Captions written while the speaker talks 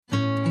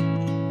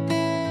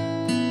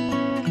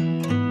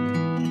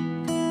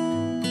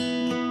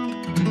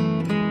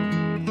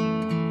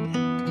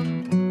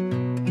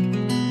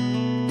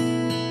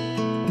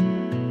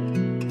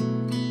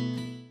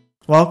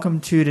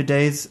Welcome to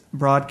today's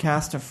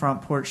broadcast of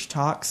Front Porch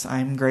Talks.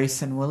 I'm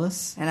Grayson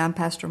Willis. And I'm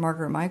Pastor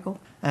Margaret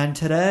Michael. And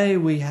today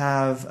we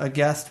have a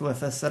guest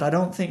with us that I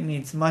don't think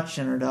needs much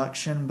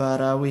introduction,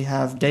 but we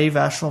have Dave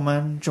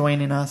Eshelman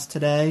joining us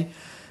today,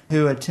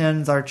 who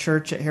attends our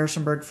church at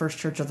Harrisonburg First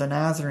Church of the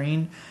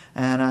Nazarene.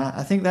 And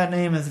I think that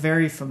name is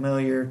very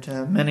familiar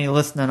to many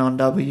listening on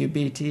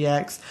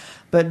WBTX.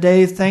 But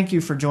Dave, thank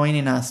you for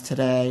joining us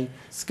today.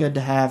 It's good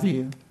to have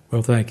you.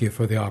 Well, thank you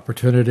for the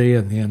opportunity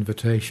and the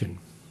invitation.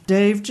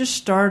 Dave, just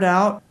start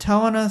out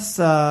telling us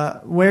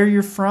where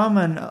you're from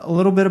and a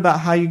little bit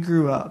about how you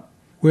grew up.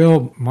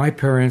 Well, my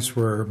parents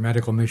were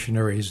medical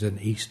missionaries in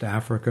East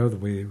Africa.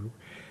 We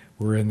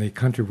were in the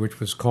country which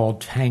was called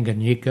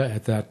Tanganyika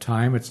at that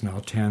time. It's now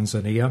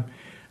Tanzania.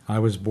 I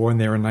was born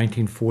there in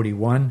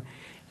 1941,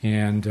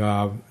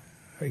 and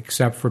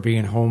except for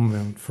being home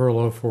on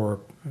furlough for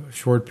a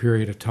short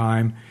period of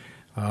time,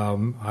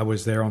 I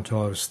was there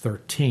until I was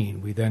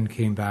 13. We then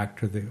came back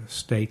to the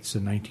States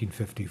in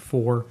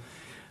 1954.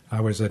 I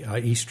was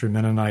at Eastern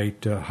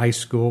Mennonite High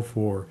School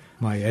for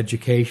my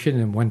education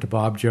and went to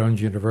Bob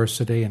Jones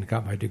University and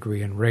got my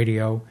degree in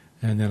radio.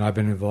 And then I've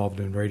been involved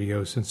in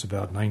radio since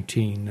about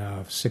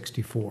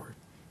 1964.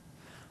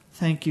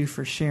 Thank you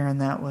for sharing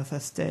that with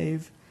us,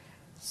 Dave.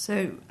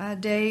 So,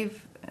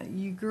 Dave,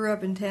 you grew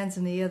up in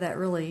Tanzania. That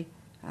really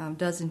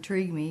does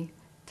intrigue me.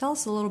 Tell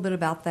us a little bit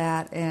about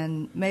that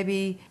and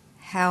maybe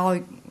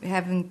how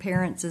having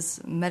parents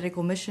as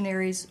medical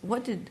missionaries,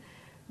 what did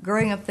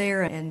growing up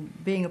there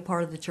and being a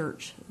part of the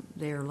church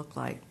there look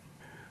like?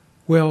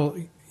 Well,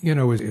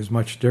 it's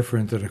much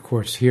different than, of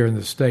course, here in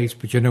the States.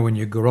 But, when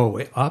you grow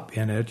up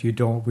in it, you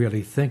don't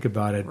really think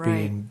about it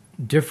being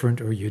different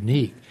or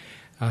unique.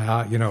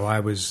 I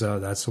was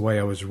that's the way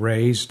I was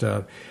raised.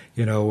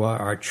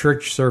 Our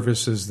church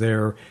services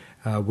there,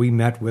 we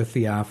met with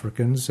the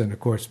Africans. And, of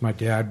course, my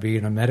dad,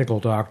 being a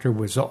medical doctor,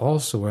 was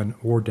also an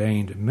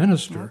ordained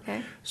minister.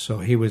 Okay. So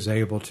he was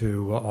able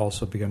to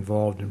also be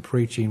involved in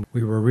preaching.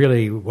 We were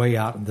really way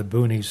out in the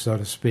boonies, so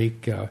to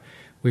speak.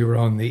 We were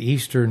on the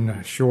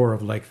eastern shore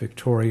of Lake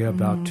Victoria,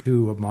 about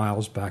 2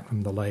 miles back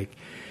from the lake.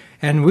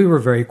 And we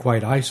were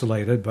quite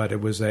isolated, but it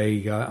was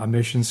a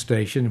mission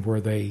station where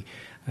they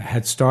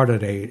had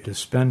started a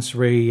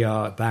dispensary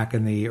back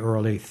in the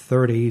early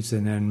 30s,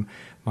 and then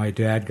my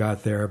dad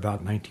got there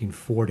about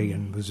 1940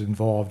 and was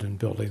involved in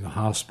building the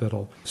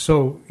hospital.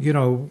 So,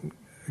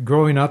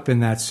 growing up in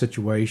that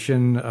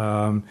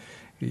situation,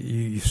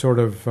 you sort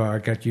of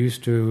got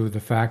used to the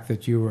fact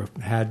that you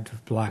had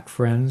black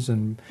friends,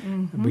 and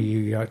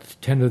we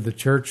attended the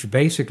church.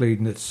 Basically,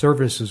 the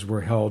services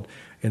were held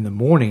in the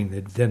morning.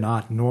 They did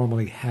not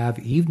normally have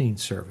evening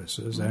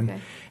services,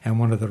 and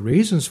one of the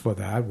reasons for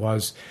that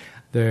was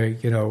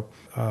you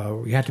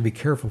had to be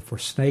careful for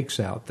snakes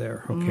out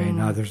there. Okay,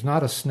 now there's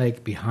not a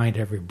snake behind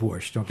every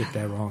bush. Don't get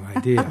that wrong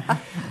idea.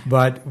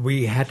 But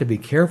we had to be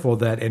careful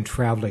that in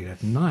traveling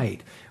at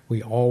night,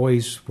 we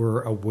always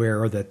were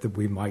aware that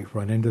we might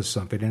run into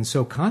something. And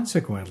so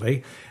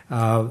consequently,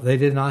 they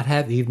did not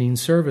have evening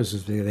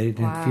services. They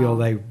didn't feel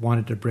they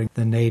wanted to bring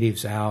the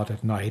natives out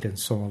at night and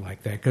so on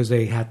like that, because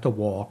they had to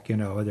walk,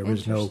 there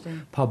was no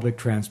public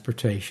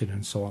transportation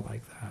and so on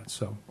like that.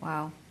 So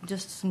wow,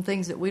 just some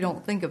things that we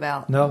don't think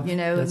about. No, and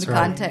the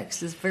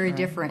context is very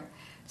different.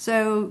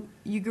 So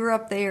you grew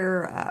up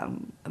there.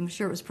 I'm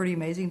sure it was pretty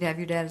amazing to have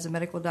your dad as a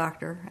medical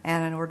doctor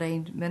and an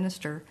ordained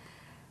minister.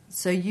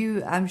 So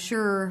you, I'm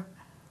sure,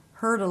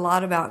 heard a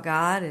lot about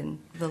God and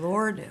the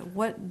Lord.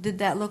 What did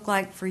that look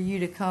like for you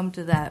to come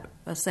to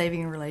a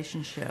saving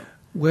relationship?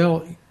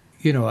 Well,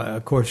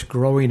 of course,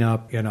 growing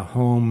up in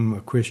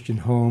a Christian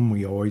home,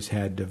 we always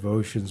had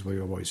devotions, we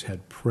always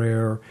had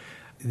prayer.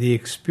 The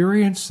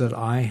experience that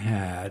I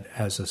had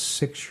as a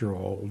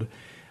 6-year-old,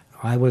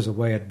 I was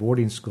away at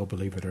boarding school,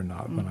 believe it or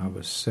not, when I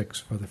was 6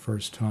 for the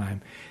first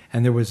time.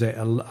 And there was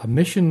a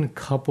mission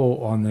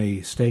couple on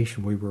the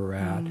station we were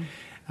at.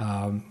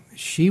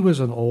 She was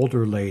an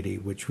older lady,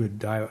 which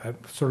would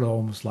sort of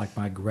almost like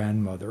my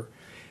grandmother.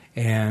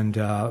 And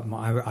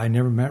I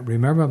never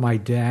remember my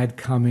dad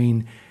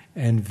coming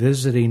and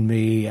visiting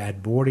me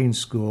at boarding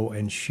school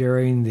and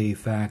sharing the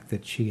fact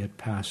that she had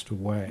passed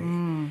away.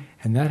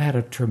 And that had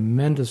a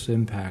tremendous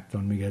impact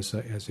on me as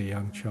a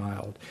young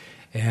child.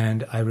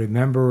 And I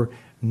remember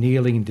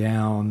kneeling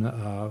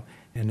down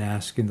and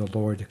asking the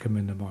Lord to come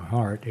into my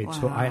heart. And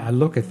so I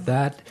look at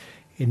that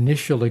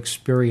initial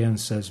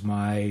experience as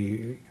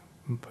my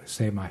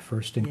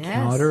first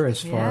encounter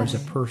as far as a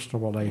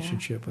personal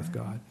relationship with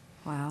God.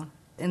 Wow.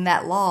 And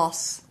that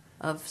loss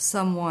of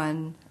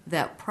someone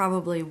that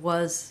probably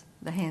was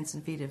the hands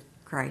and feet of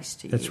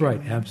Christ to you. That's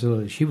right,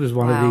 absolutely. She was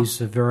one of these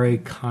very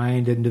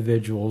kind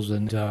individuals,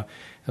 and,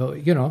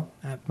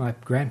 my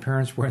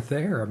grandparents weren't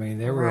there. I mean,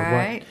 they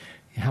were,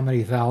 how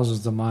many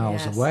thousands of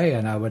miles away,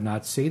 and I would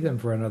not see them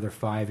for another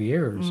 5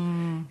 years.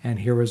 And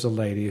here was a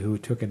lady who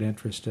took an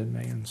interest in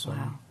me, and so,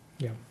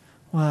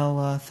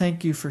 Well,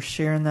 thank you for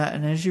sharing that.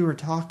 And as you were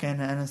talking,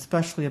 and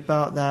especially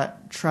about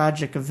that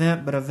tragic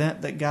event, but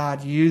event that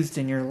God used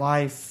in your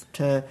life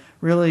to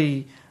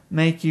really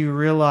make you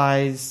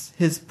realize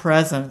His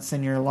presence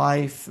in your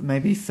life,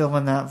 maybe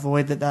filling that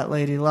void that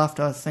lady left?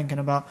 I was thinking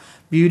about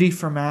beauty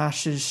from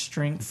ashes,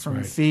 strength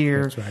from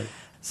fear. That's right.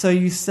 So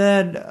you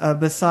said,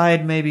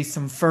 beside maybe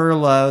some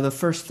furlough, the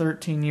first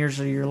 13 years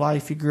of your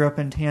life, you grew up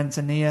in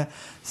Tanzania.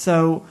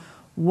 So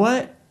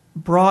what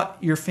brought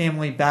your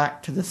family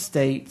back to the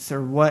States,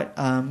 or what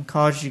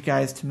caused you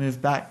guys to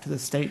move back to the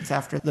States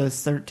after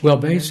those 13 years?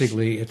 Well,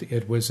 basically,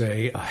 it was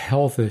a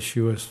health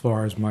issue as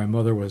far as my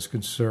mother was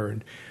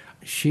concerned.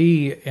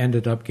 She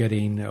ended up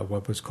getting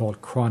what was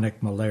called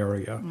chronic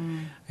malaria.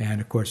 And,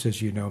 of course, as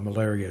you know,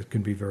 malaria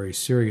can be very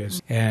serious.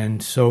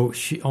 And so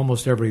she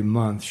almost every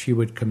month she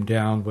would come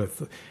down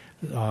with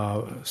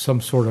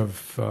some sort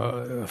of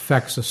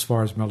effects as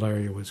far as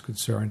malaria was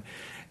concerned.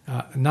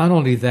 Not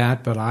only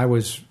that, but I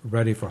was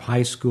ready for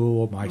high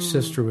school. My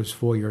sister was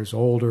 4 years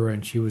older,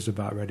 and she was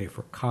about ready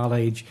for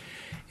college.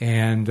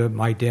 And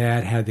my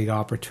dad had the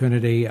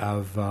opportunity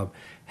of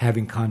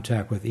having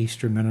contact with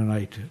Eastern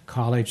Mennonite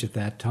College at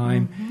that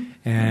time,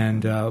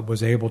 and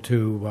was able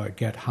to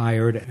get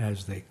hired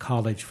as the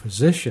college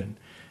physician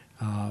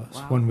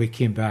when we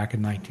came back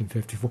in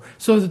 1954.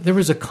 So there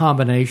was a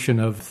combination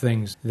of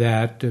things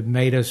that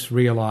made us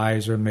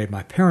realize, or made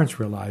my parents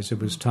realize, it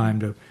was time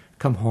to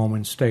come home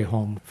and stay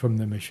home from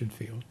the mission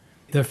field.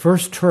 The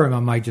first term,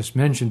 I might just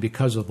mention,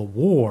 because of the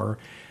war,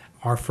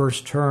 our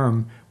first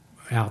term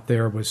out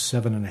there was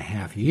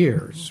 7.5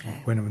 years,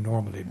 when it would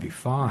normally be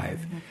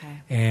 5.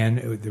 And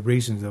the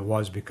reason that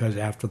was because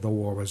after the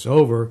war was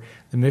over,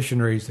 the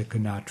missionaries that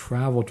could not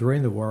travel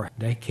during the war,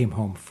 they came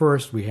home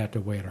first. We had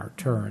to wait our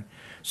turn.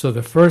 So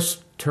the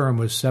first term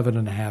was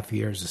 7.5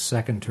 years. The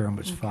second term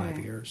was 5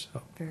 years.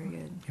 So, very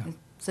good. Yeah.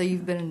 So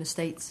you've been in the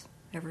States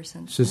ever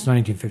since? Since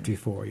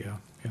 1954, yeah.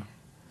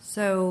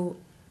 So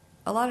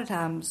a lot of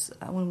times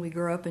when we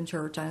grow up in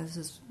church, I know this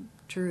is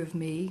true of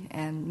me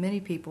and many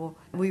people,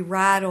 we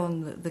ride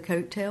on the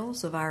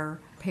coattails of our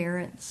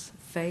parents'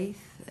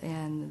 faith,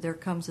 and there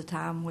comes a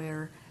time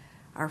where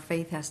our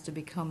faith has to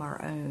become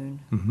our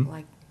own.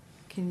 Like,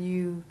 can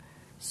you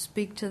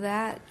speak to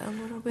that a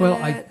little bit?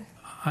 Well,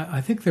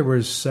 I think there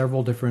were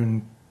several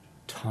different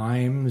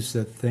times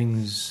that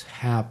things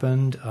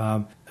happened.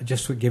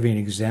 Just to give you an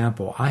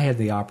example, I had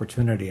the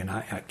opportunity, and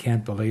I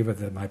can't believe it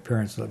that my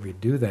parents let me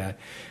do that,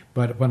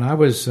 but when I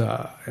was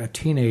a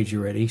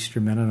teenager at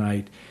Eastern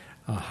Mennonite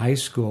High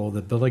School,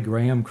 the Billy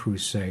Graham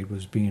Crusade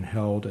was being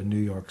held in New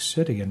York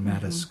City in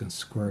Madison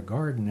Square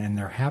Garden, and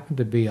there happened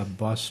to be a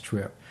bus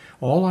trip.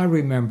 All I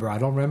remember, I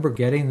don't remember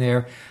getting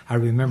there, I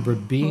remember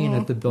being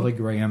at the Billy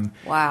Graham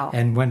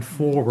and went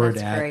forward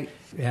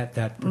at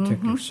that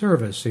particular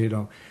service,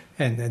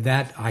 and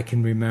that I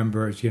can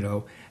remember,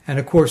 and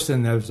of course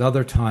then those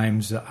other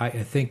times, I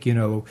think,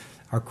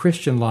 our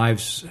Christian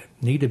lives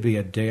need to be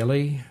a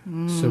daily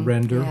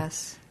surrender.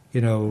 Yes.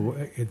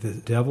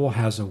 The devil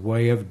has a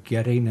way of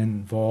getting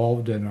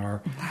involved in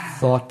our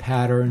thought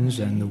patterns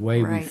and the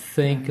way we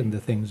think and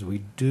the things we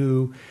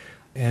do.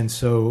 And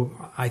so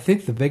I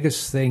think the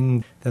biggest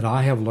thing that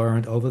I have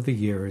learned over the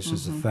years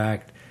is the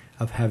fact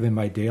of having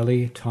my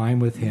daily time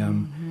with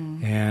Him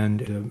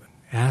and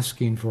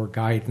asking for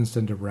guidance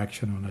and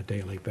direction on a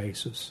daily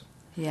basis.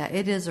 Yeah,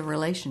 it is a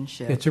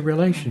relationship. It's a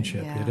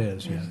relationship. It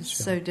is, yes. It's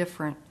so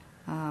different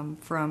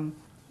from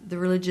the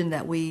religion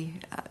that we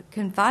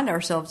can find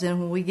ourselves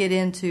in when we get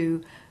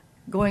into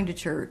going to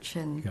church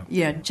and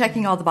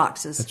checking all the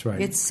boxes. That's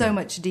right. It's so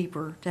much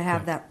deeper to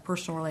have that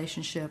personal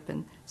relationship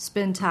and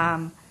spend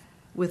time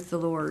with the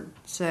Lord.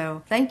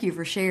 So thank you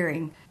for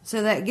sharing.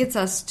 So that gets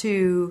us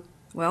to,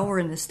 we're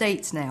in the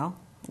States now.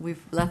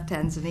 We've left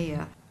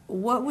Tanzania.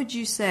 What would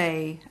you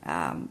say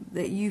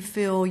that you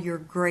feel your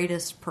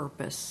greatest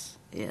purpose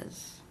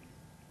is?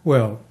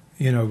 Well,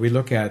 we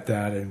look at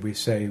that and we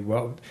say,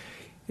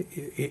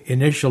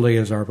 initially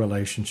is our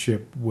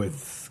relationship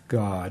with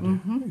God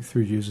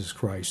through Jesus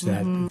Christ.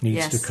 That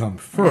needs to come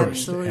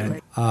first.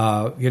 Absolutely.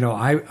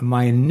 And,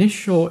 my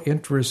initial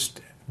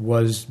interest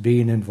was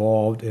being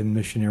involved in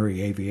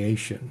missionary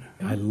aviation.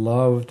 I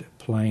loved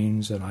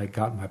planes, and I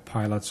got my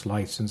pilot's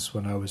license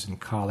when I was in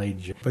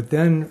college. But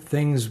then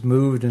things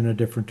moved in a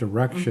different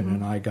direction,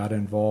 and I got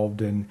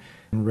involved in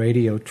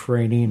radio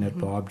training at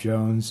Bob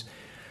Jones.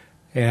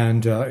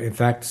 And, in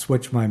fact,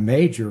 switched my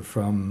major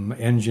from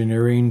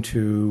engineering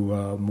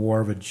to more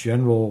of a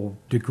general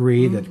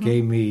degree that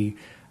gave me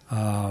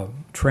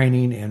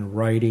training in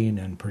writing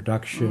and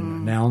production,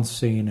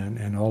 announcing,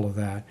 and all of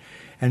that.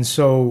 And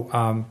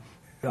so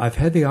I've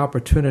had the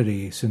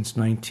opportunity since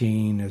since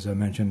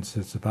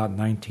about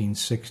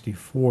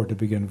 1964 to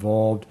be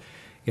involved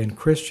in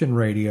Christian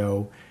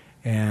radio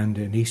and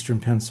in eastern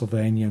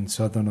Pennsylvania and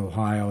southern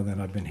Ohio, and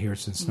then I've been here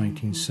since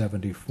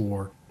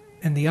 1974.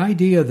 And the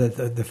idea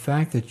that the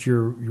fact that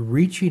you're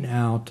reaching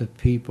out to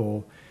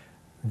people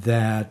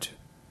that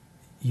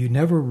you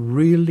never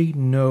really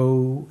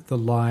know the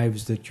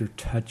lives that you're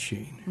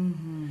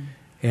touching.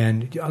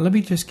 And let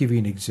me just give you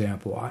an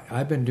example.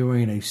 I've been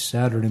doing a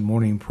Saturday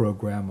morning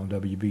program on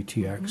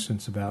WBTX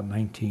since about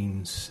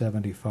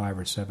 1975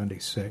 or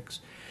 76.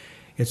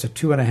 It's a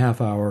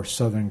 2.5-hour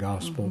Southern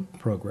Gospel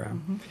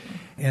program.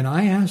 And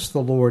I asked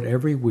the Lord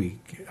every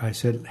week, I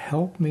said,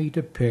 help me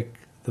to pick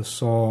the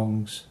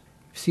songs.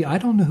 See, I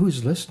don't know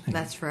who's listening.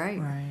 That's right.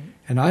 Right.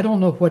 And I don't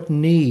know what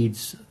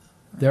needs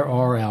there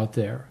are out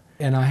there.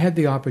 And I had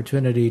the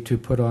opportunity to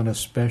put on a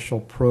special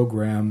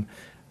program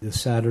the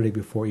Saturday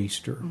before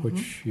Easter,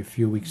 which a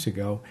few weeks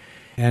ago.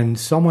 And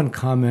someone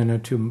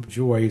commented to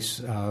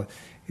Joyce,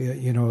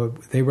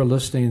 they were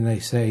listening and they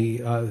say,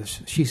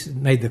 she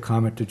made the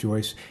comment to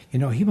Joyce,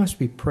 he must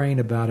be praying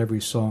about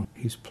every song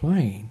he's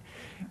playing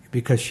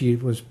because she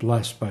was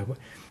blessed by what.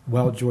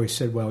 Well, Joyce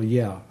said, well,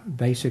 yeah,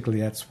 basically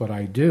that's what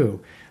I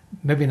do.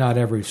 Maybe not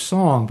every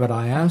song, but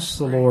I ask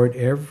the Lord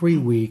every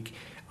week.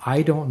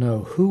 I don't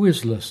know who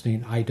is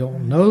listening. I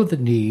don't know the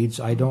needs.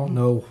 I don't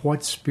know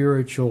what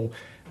spiritual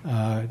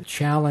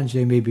challenge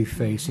they may be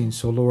facing.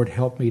 So, Lord,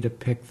 help me to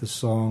pick the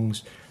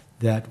songs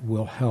that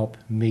will help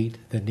meet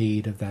the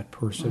need of that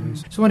person.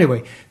 So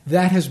anyway,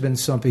 that has been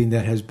something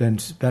that has been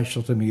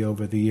special to me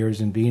over the years,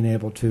 and being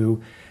able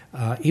to,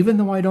 even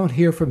though I don't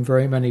hear from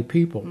very many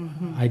people,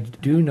 I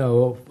do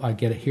know I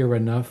get to hear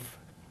enough.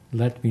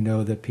 Let me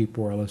know that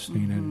people are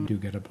listening and do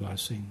get a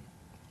blessing.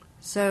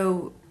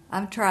 So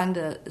I'm trying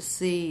to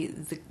see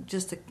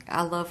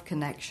I love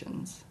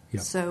connections.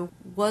 Yep. So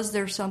was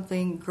there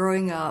something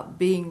growing up,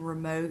 being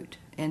remote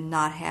and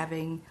not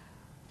having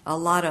a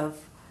lot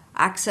of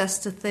access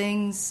to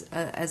things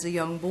as a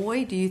young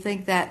boy? Do you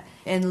think that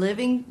in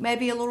living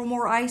maybe a little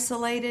more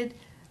isolated,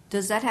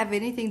 does that have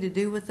anything to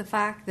do with the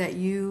fact that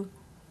you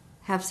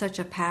have such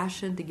a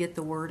passion to get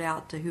the word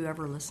out to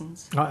whoever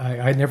listens?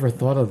 I never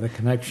thought of the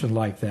connection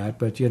like that,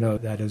 but,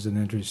 that is an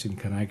interesting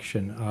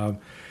connection.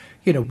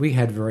 We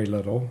had very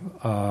little.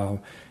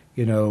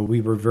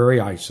 We were very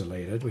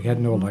isolated. We had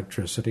no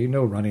electricity,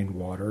 no running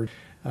water,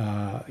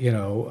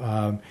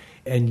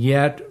 and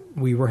yet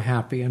we were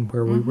happy in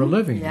where we were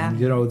living. Yeah.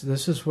 And,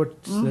 this is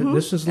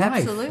this is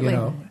life,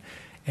 Absolutely.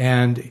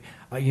 And,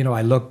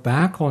 I look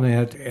back on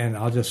it, and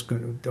I'm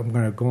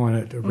going to go on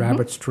a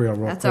rabbit's trail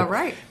real That's quick. all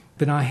right.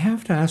 But I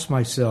have to ask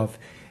myself,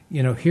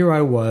 here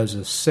I was,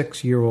 a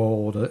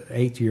 6-year-old, an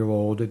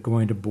 8-year-old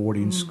going to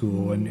boarding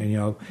school,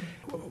 and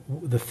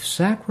the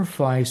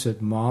sacrifice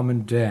that Mom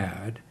and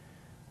Dad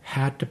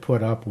had to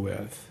put up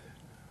with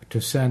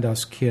to send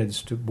us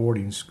kids to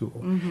boarding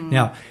school.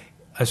 Now,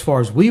 as far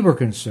as we were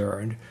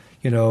concerned,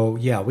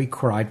 we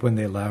cried when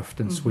they left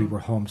and so we were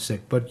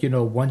homesick. But,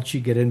 once you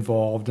get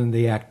involved in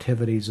the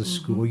activities of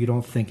school, you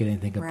don't think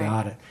anything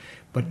about it.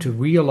 But to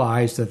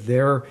realize that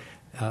they're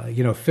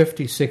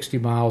 50, 60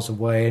 miles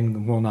away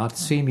and will not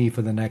see me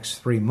for the next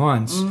 3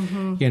 months,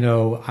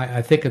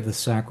 I think of the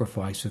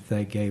sacrifice that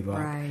they gave up.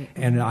 Right.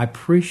 And I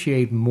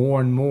appreciate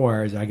more and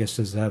more, as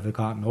I've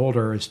gotten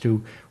older, as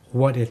to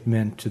what it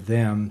meant to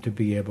them to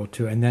be able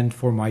to, and then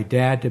for my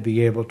dad to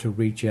be able to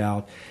reach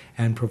out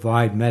and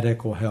provide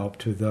medical help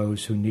to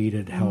those who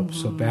needed help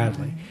so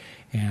badly.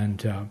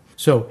 And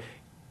so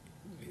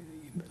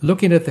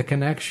looking at the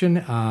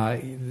connection,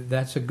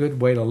 that's a good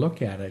way to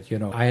look at it.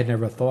 I had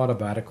never thought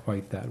about it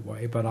quite that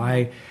way, but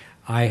I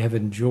have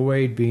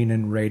enjoyed being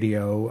in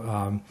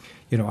radio.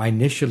 I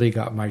initially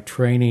got my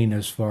training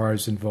as far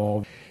as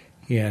involved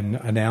in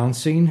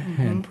announcing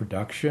and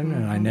production,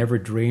 and I never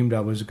dreamed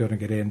I was going to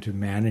get into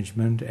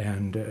management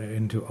and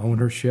into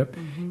ownership,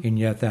 and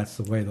yet that's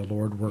the way the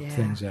Lord worked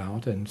things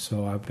out, and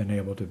so I've been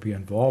able to be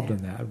involved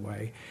in that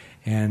way,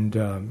 and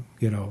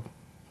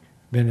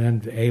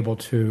been able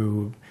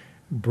to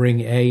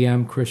bring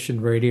AM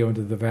Christian radio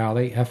into the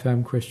Valley,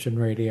 FM Christian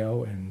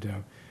radio,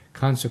 and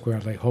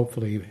consequently,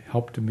 hopefully,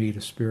 help to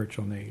meet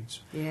spiritual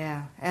needs.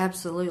 Yeah,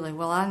 absolutely.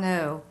 Well, I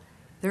know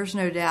there's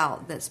no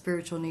doubt that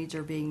spiritual needs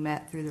are being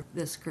met through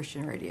this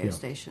Christian radio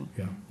station.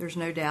 Yeah. There's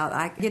no doubt.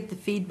 I get the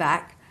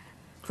feedback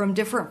from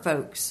different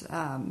folks.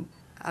 I'm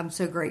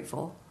so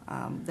grateful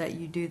that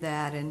you do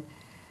that, and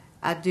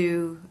I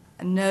do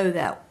know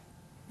that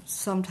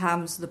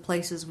sometimes the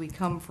places we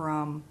come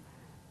from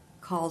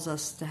calls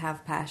us to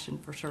have passion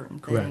for certain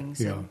things.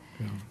 Correct.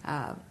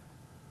 And,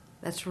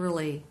 that's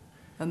really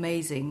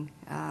amazing.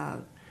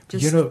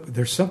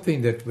 There's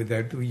something that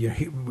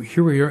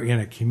here we are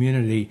in a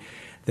community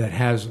that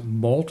has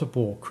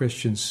multiple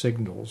Christian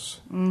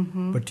signals.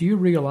 But do you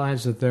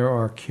realize that there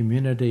are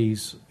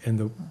communities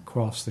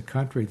across the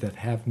country that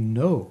have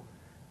no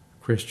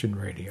Christian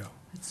radio?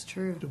 It's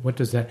true. What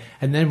does that?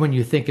 And then when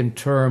you think in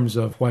terms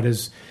of what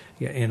is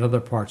in other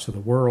parts of the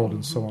world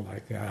and so on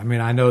like that. I mean,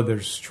 I know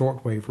there's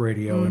shortwave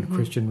radio and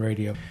Christian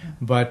radio,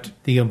 but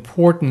the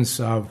importance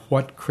of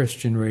what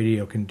Christian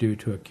radio can do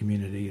to a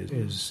community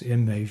is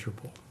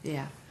immeasurable.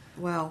 Yeah.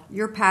 Well,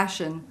 your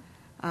passion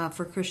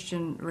for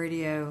Christian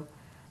radio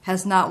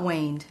has not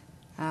waned.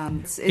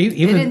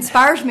 It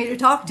inspires me to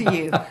talk to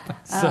you.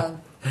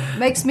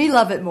 Makes me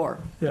love it more.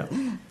 Yeah.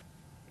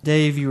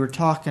 Dave, you were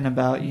talking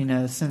about,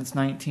 since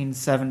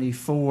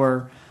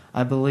 1974,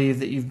 I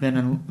believe that you've been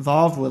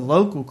involved with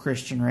local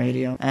Christian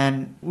radio.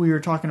 And we were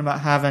talking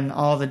about having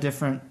all the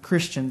different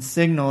Christian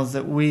signals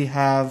that we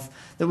have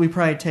that we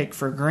probably take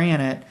for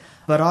granted.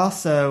 But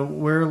also,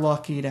 we're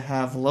lucky to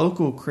have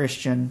local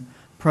Christian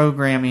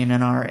programming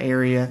in our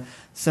area.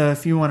 So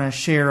if you want to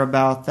share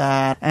about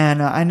that.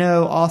 And I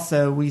know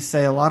also we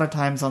say a lot of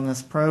times on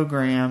this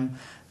program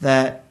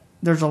that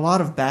there's a lot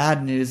of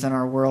bad news in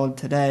our world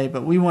today,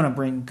 but we want to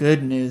bring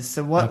good news.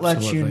 So what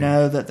lets you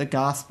know that the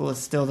gospel is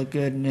still the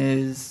good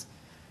news?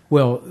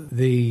 Well,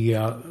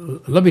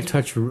 let me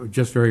touch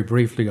just very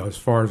briefly as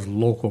far as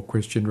local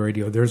Christian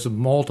radio. There's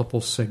multiple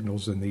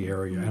signals in the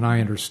area, and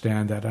I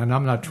understand that, and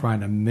I'm not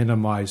trying to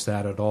minimize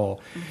that at all.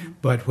 Mm-hmm.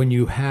 But when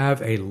you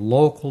have a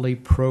locally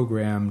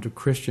programmed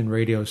Christian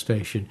radio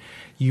station,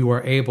 you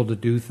are able to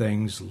do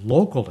things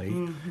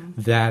locally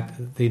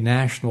that the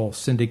national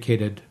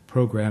syndicated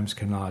programs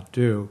cannot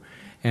do.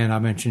 And I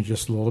mentioned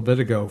just a little bit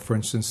ago, for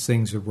instance,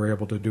 things that we're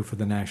able to do for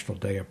the National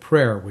Day of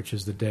Prayer, which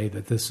is the day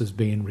that this is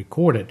being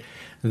recorded,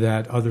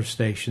 that other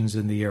stations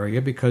in the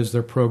area, because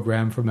they're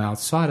programmed from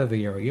outside of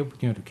the area,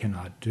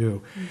 cannot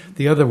do. Mm-hmm.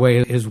 The other way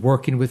is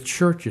working with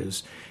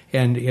churches.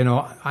 And,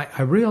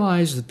 I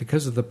realize that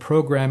because of the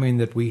programming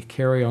that we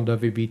carry on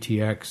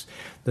WBTX,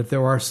 that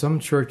there are some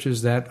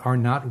churches that are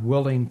not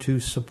willing to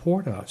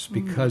support us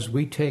because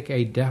we take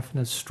a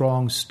definite,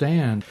 strong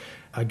stand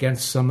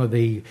against some of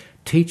the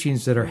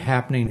teachings that are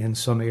happening in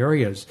some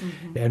areas.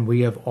 Mm-hmm. And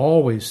we have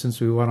always, since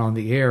we went on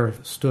the air,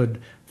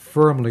 stood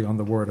firmly on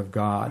the Word of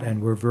God.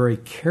 And we're very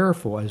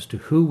careful as to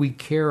who we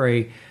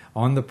carry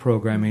on the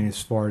programming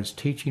as far as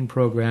teaching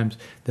programs,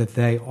 that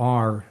they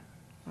are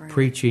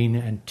preaching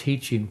and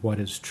teaching what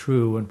is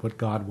true and what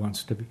God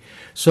wants to be.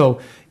 So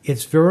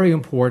it's very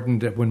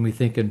important that when we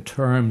think in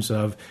terms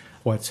of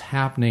what's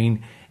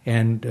happening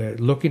and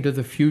looking to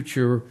the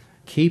future,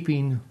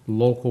 keeping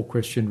local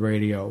Christian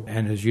radio.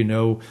 And as you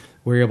know,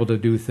 we're able to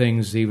do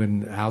things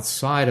even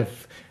outside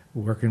of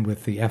working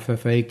with the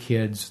FFA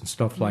kids and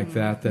stuff like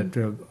that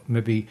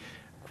maybe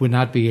would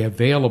not be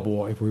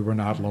available if we were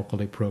not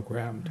locally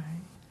programmed.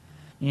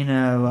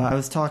 I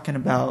was talking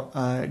about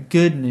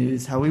good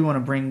news, how we want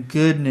to bring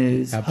good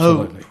news,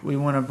 Absolutely. Hope. We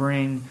want to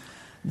bring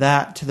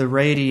that to the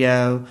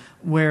radio,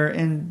 where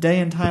in day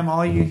and time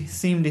all you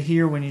seem to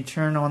hear when you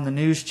turn on the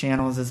news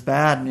channels is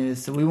bad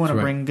news. So we want to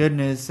bring good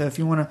news. So if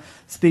you want to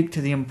speak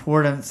to the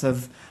importance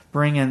of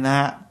bringing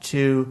that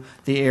to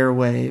the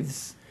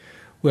airwaves.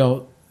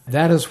 Well,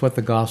 that is what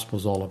the gospel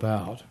is all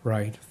about,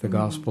 right? The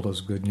gospel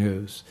is good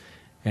news.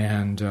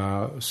 And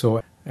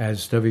so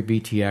as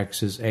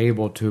WBTX is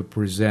able to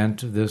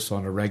present this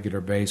on a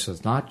regular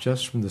basis, not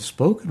just from the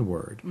spoken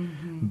word,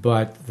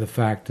 but the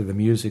fact of the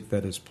music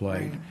that is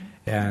played,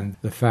 and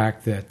the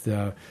fact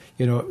that,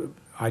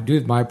 I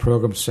do my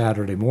program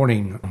Saturday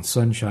morning on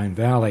Sunshine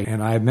Valley,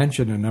 and I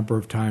mentioned a number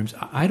of times,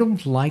 I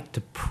don't like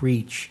to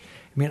preach.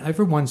 I mean,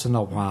 every once in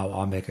a while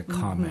I'll make a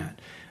comment,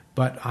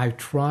 but I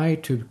try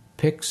to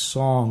pick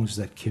songs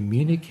that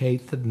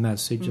communicate the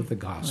message of the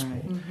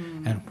gospel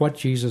and what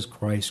Jesus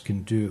Christ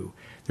can do.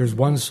 There's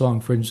one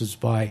song, for instance,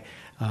 by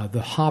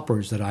the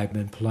Hoppers that I've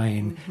been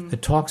playing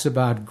that talks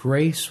about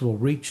grace will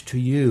reach to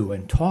you,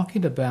 and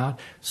talking about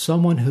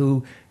someone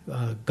who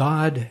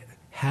God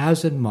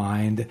has in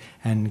mind,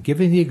 and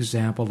giving the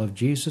example of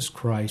Jesus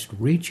Christ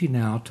reaching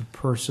out to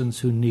persons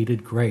who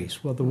needed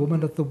grace. Well, the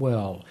woman at the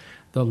well,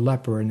 the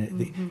leper, and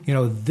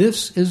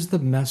this is the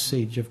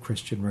message of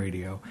Christian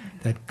radio,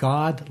 that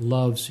God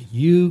loves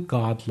you,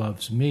 God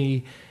loves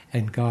me,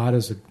 and God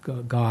is a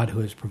God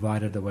who has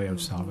provided a way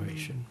of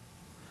salvation.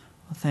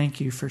 Well,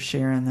 thank you for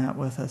sharing that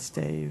with us,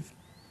 Dave.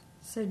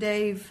 So,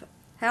 Dave,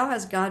 how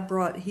has God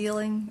brought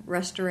healing,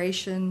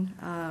 restoration,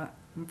 and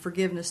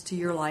forgiveness to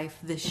your life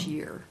this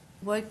year?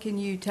 What can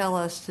you tell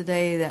us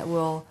today that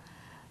will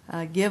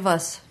give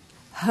us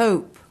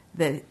hope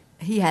that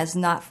He has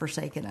not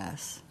forsaken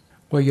us?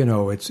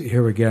 Well, it's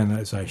here again,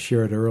 as I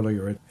shared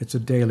earlier, it's a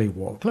daily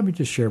walk. Let me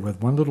just share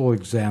with one little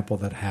example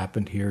that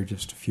happened here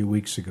just a few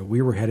weeks ago.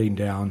 We were heading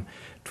down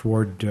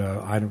toward,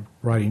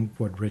 riding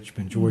toward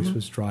Richmond. Joyce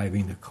was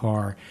driving the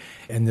car,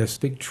 and this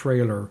big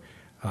trailer,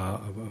 a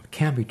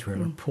camping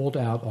trailer, pulled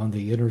out on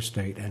the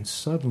interstate, and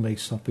suddenly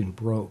something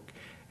broke,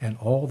 and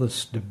all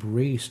this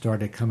debris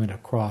started coming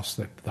across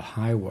the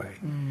highway.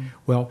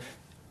 Well,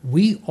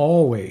 we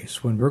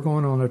always, when we're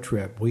going on a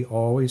trip, we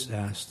always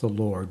ask the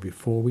Lord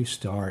before we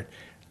start,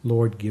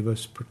 Lord, give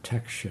us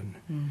protection.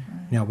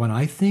 Now, when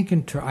I think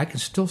I can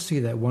still see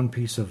that one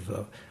piece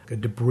of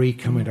debris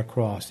coming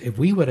across. If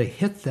we would have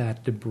hit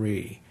that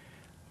debris,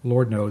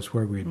 Lord knows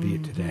where we'd be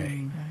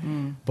today.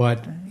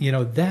 But,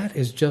 that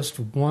is just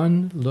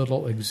one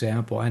little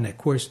example. And, of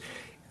course,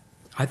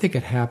 I think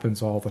it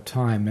happens all the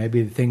time.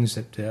 Maybe the things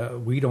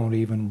that we don't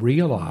even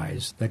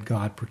realize that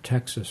God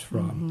protects us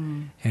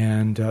from.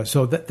 And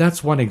so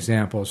that's one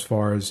example as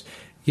far as,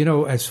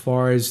 as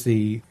far as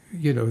the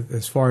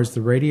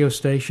radio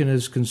station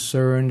is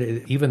concerned,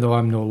 even though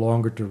I'm no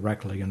longer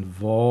directly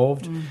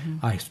involved,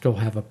 I still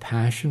have a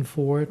passion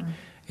for it.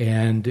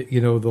 And,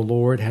 the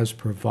Lord has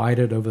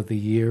provided over the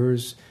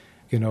years,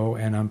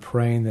 and I'm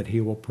praying that He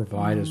will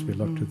provide as we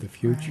look to the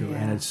future.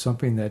 And it's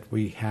something that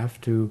we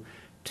have to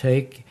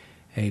take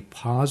a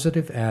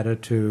positive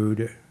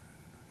attitude,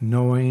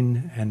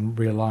 knowing and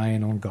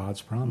relying on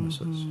God's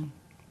promises.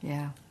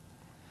 Yeah,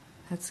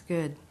 that's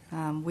good.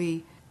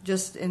 We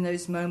just in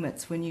those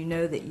moments when you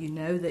know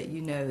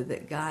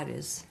that God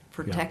is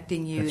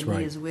protecting you and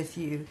He is with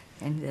you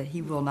and that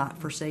He will not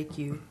forsake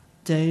you.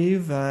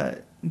 Dave,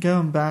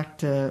 going back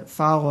to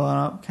follow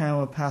up kind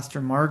of with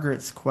Pastor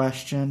Margaret's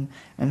question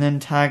and then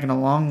tagging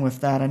along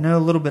with that, I know a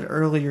little bit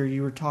earlier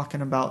you were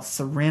talking about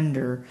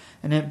surrender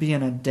and it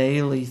being a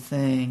daily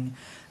thing.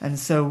 And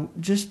so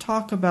just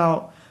talk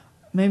about,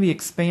 maybe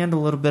expand a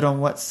little bit on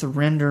what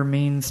surrender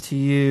means to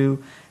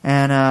you,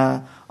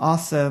 and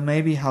also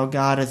maybe how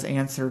God has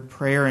answered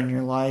prayer in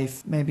your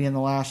life, maybe in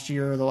the last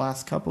year or the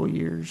last couple of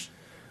years.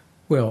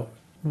 Well,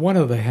 one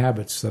of the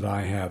habits that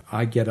I have,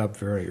 I get up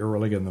very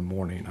early in the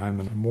morning. I'm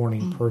a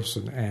morning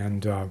person,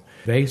 and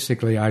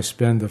basically I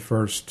spend the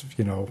first,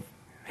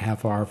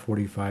 half hour,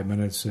 45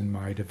 minutes in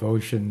my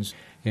devotions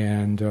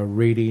and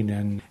reading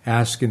and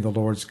asking the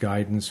Lord's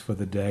guidance for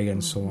the day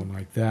and so on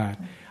like that.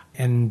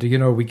 And,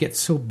 we get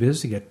so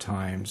busy at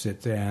times,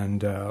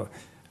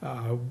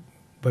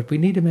 but we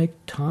need to make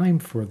time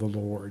for the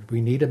Lord.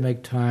 We need to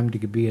make time to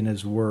be in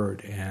His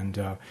Word.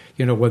 And,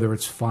 whether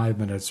it's 5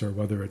 minutes or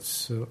whether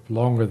it's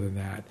longer than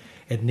that,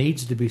 it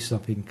needs to be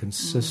something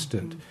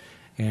consistent.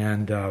 Mm-hmm.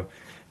 And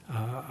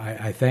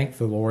I thank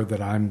the Lord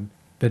that I've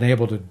been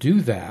able to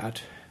do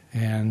that.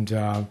 And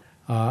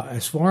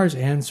as far as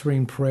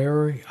answering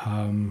prayer,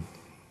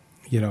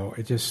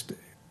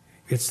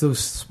 it's those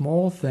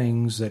small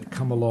things that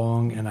come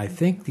along. And I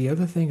think the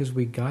other thing is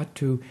we got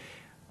to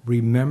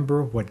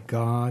remember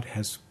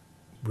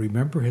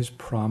remember His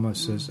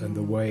promises and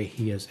the way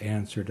He has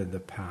answered in the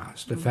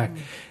past. In fact,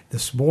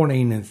 this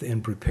morning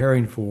in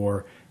preparing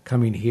for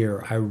coming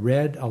here, I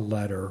read a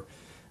letter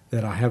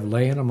that I have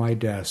laying on my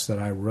desk that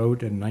I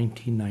wrote in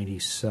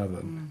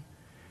 1997.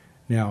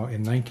 Now,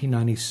 in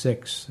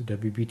 1996,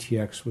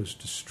 WBTX was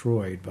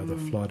destroyed by the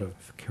flood of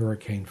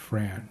Hurricane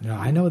Fran.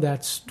 Now, I know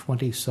that's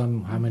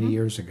 20-some, how many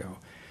years ago,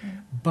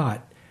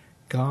 but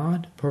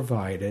God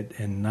provided,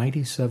 and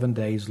 97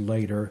 days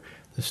later,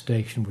 the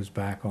station was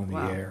back on the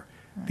air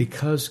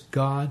because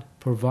God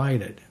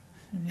provided.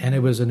 And it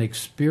was an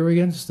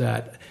experience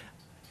that,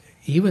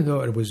 even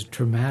though it was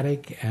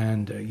traumatic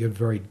and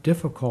very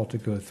difficult to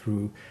go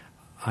through,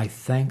 I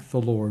thank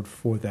the Lord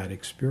for that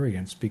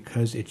experience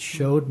because it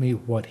showed me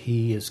what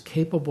He is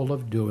capable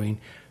of doing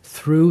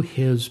through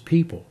His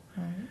people.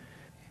 Right.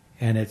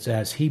 And it's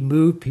as He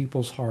moved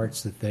people's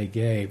hearts that they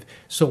gave.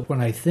 So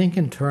when I think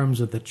in terms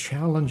of the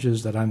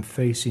challenges that I'm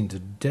facing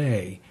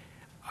today,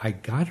 I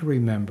got to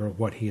remember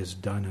what He has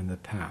done in the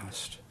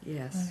past.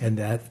 Yes. And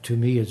that, to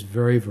me, is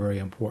very, very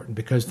important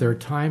because there are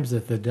times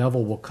that the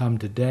devil will come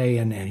today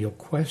and he'll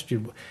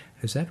question,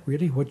 is that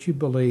really what you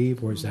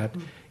believe? Or is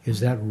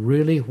that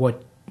really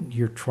what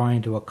you're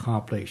trying to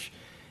accomplish?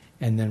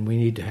 And then we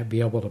need to be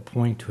able to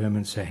point to him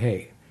and say,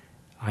 hey,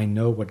 I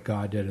know what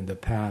God did in the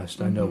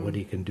past. I know what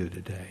He can do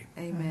today.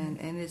 Amen.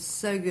 And it's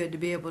so good to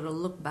be able to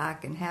look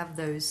back and have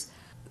those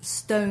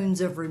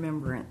stones of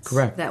remembrance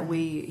that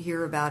we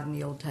hear about in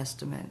the Old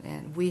Testament.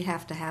 And we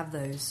have to have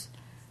those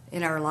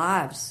in our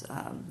lives.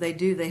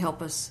 They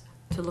help us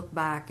to look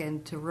back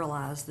and to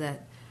realize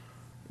that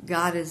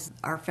God is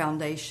our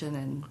foundation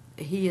and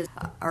He is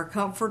our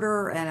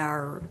comforter and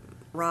our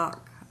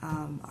rock,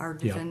 our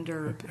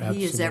defender.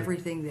 He is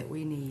everything that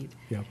we need.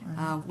 Yep.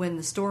 When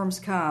the storms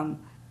come,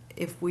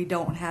 if we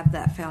don't have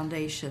that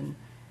foundation,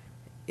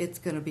 it's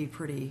going to be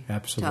pretty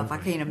tough. I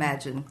can't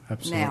imagine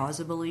now as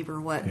a believer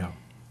what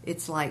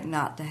it's like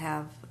not to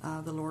have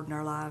the Lord in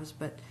our lives.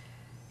 But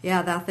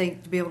I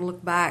think to be able to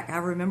look back, I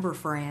remember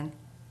Fran,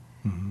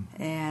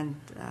 and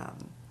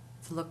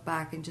to look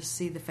back and just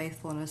see the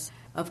faithfulness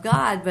of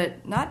God,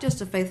 but not just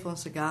the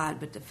faithfulness of God,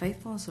 but the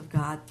faithfulness of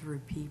God through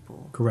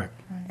people. Correct.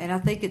 Right. And I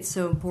think it's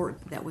so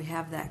important that we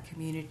have that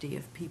community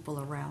of people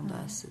around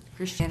us.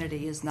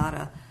 Christianity is not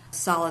a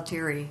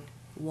solitary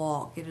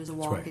walk. It is a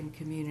walk in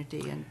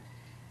community.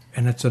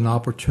 And it's an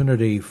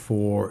opportunity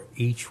for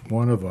each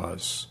one of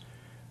us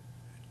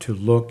to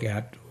look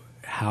at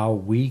how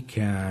we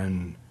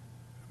can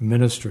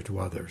minister to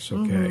others,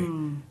 okay?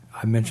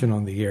 I mentioned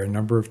on the air a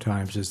number of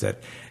times is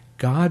that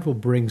God will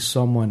bring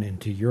someone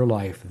into your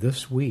life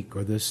this week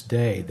or this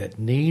day that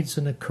needs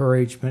an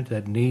encouragement,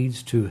 that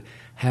needs to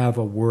have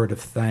a word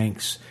of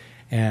thanks.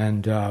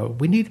 And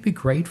we need to be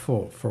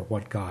grateful for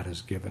what God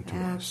has given to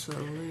us.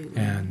 Absolutely.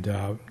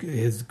 And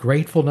His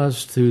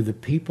gratefulness to the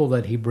people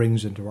that He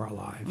brings into our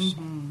lives.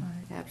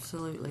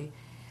 Absolutely.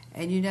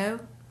 And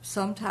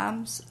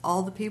sometimes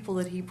all the people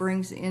that He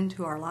brings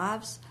into our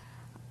lives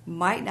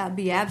might not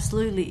be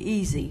absolutely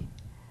easy.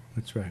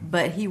 That's right.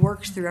 But He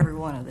works through every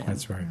one of them.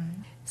 That's right.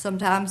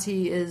 Sometimes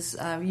He is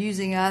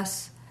using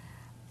us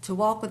to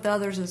walk with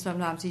others, and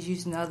sometimes He's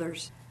using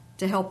others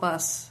to help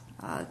us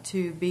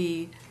to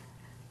be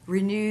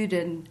renewed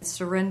and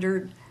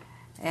surrendered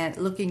and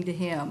looking to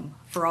Him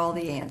for all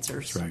the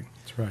answers. That's right.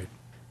 That's right.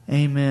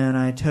 Amen.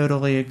 I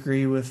totally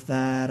agree with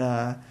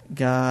that.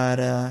 God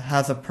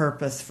has a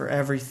purpose for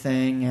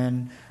everything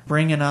and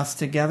bringing us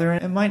together.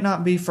 It might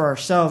not be for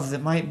ourselves.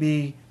 It might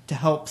be to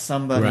help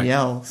somebody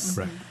else.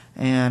 Right.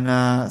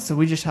 And so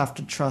we just have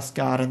to trust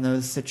God in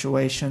those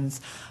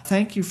situations.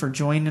 Thank you for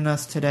joining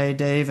us today,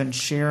 Dave, and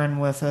sharing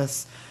with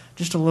us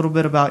just a little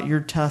bit about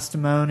your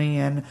testimony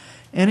and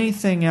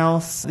anything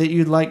else that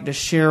you'd like to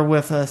share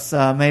with us,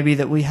 maybe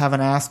that we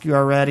haven't asked you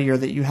already or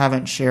that you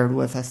haven't shared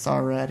with us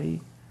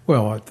already.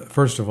 Well,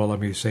 first of all, let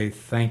me say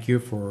thank you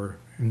for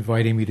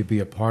inviting me to be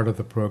a part of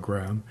the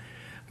program.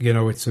 You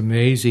know, it's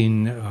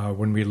amazing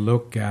when we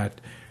look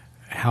at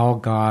how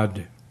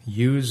God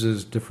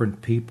uses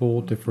different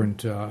people,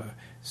 different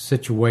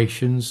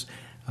situations.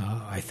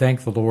 I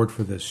thank the Lord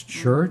for this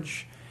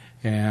church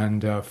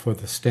and for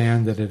the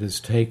stand that it has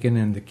taken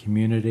in the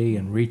community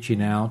and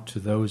reaching out to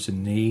those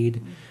in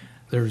need.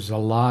 There's a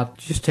lot.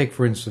 Just take,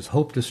 for instance,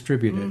 Hope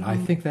Distributed. I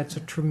think that's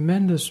a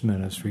tremendous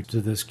ministry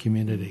to this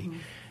community,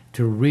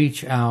 to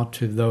reach out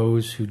to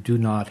those who do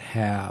not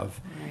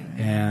have.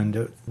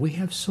 And we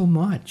have so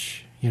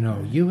much. You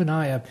know, you and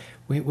I have,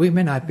 we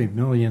may not be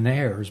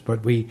millionaires,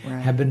 but we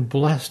have been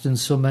blessed in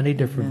so many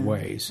different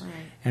ways.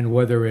 And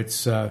whether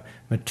it's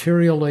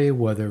materially,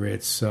 whether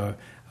it's a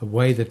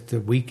way that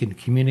we can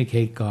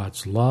communicate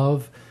God's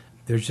love,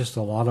 there's just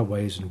a lot of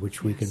ways in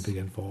which we can be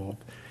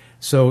involved.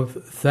 So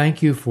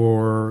thank you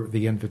for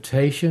the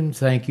invitation.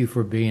 Thank you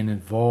for being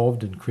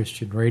involved in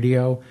Christian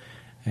radio.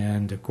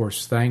 And, of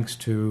course, thanks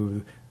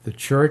to the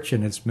church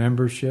and its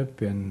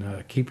membership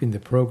in keeping the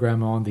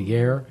program on the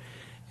air.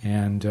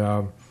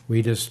 And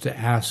we just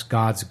ask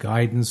God's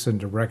guidance and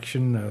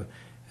direction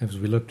as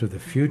we look to the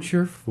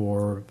future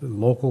for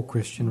local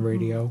Christian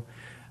radio.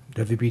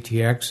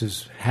 WBTX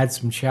has had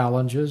some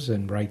challenges,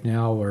 and right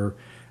now we're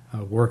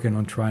working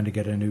on trying to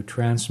get a new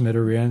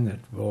transmitter in that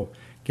will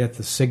get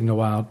the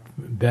signal out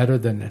better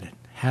than it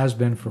has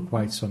been for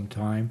quite some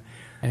time.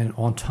 And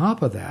on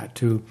top of that,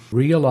 to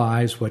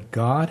realize what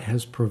God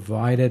has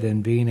provided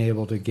and being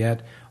able to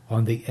get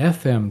on the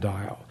FM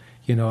dial.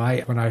 You know,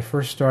 when I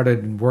first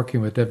started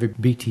working with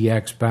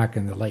WBTX back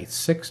in the late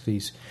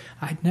 60s,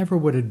 I never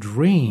would have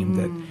dreamed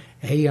that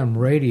AM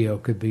radio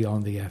could be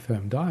on the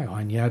FM dial,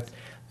 and yet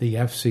the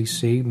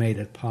FCC made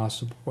it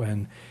possible.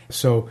 And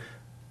so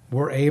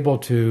we're able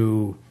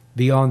to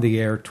be on the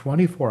air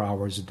 24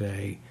 hours a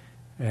day,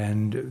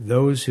 and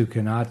those who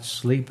cannot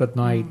sleep at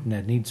night and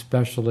that need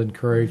special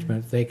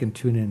encouragement, they can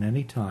tune in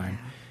anytime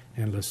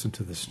and listen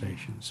to the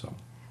station. So,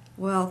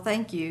 well,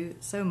 thank you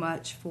so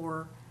much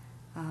for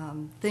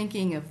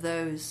thinking of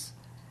those.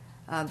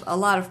 A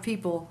lot of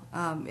people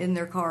in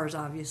their cars,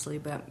 obviously,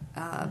 but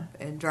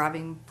and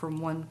driving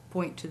from one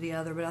point to the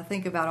other. But I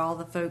think about all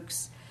the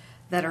folks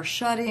that are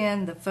shut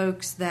in, the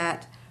folks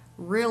that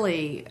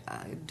really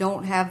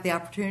don't have the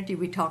opportunity.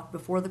 We talked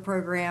before the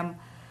program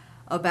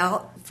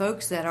about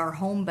folks that are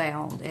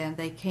homebound and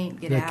they can't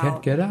get out. They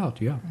can't get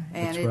out, yeah.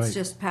 And it's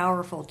just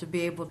powerful to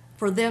be able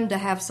for them to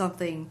have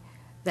something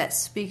that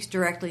speaks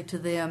directly to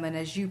them. And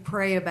as you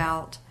pray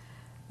about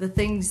the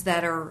things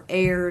that are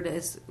aired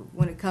as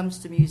when it comes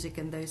to music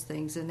and those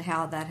things and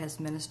how that has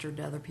ministered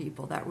to other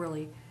people, that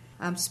really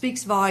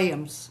speaks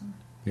volumes.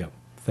 Yeah.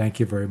 Thank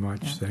you very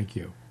much. Yeah. Thank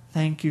you.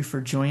 Thank you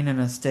for joining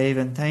us, Dave,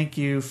 and thank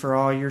you for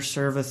all your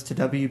service to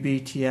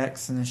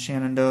WBTX in the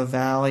Shenandoah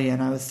Valley.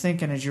 And I was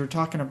thinking, as you were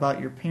talking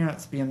about your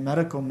parents being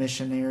medical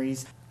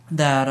missionaries,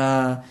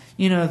 that,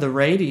 the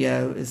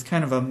radio is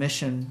kind of a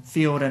mission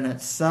field in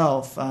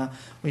itself.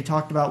 We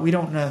talked about we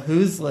don't know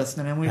who's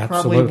listening, and we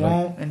probably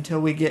won't until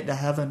we get to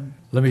heaven.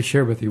 Let me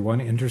share with you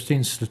one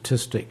interesting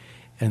statistic,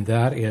 and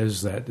that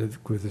is that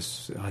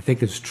I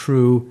think it's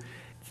true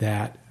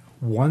that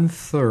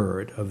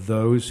 1/3 of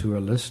those who are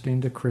listening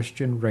to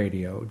Christian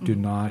radio do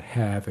not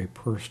have a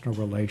personal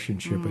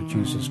relationship with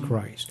Jesus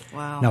Christ.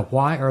 Wow. Now,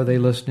 why are they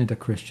listening to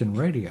Christian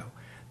radio?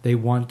 They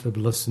want to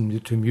listen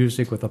to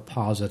music with a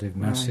positive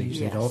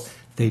message. Right, yes.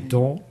 They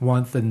don't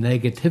want the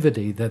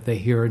negativity that they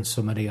hear in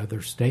so many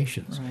other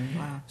stations. Right.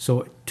 Wow.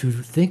 So to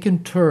think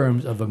in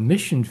terms of a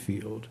mission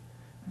field,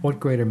 what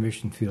greater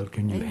mission field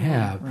can you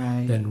have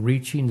than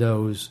reaching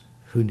those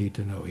who need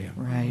to know Him?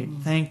 Right.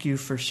 Thank you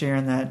for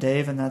sharing that,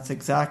 Dave, and that's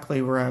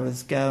exactly where I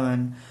was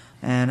going.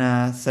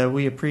 And so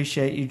we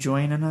appreciate you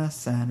joining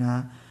us,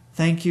 and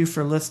thank you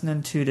for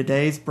listening to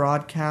today's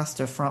broadcast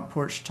of Front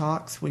Porch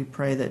Talks. We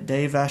pray that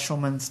Dave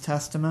Eshelman's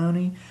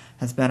testimony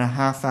has been a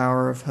half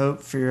hour of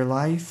hope for your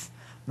life.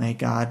 May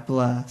God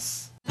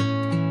bless.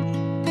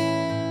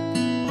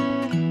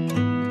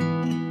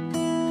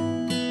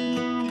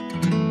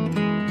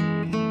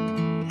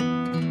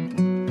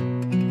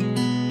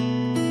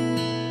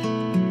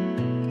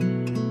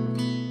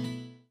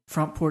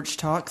 Front Porch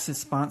Talks is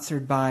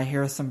sponsored by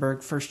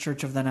Harrisonburg First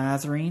Church of the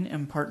Nazarene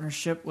in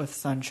partnership with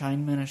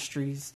Sunshine Ministries.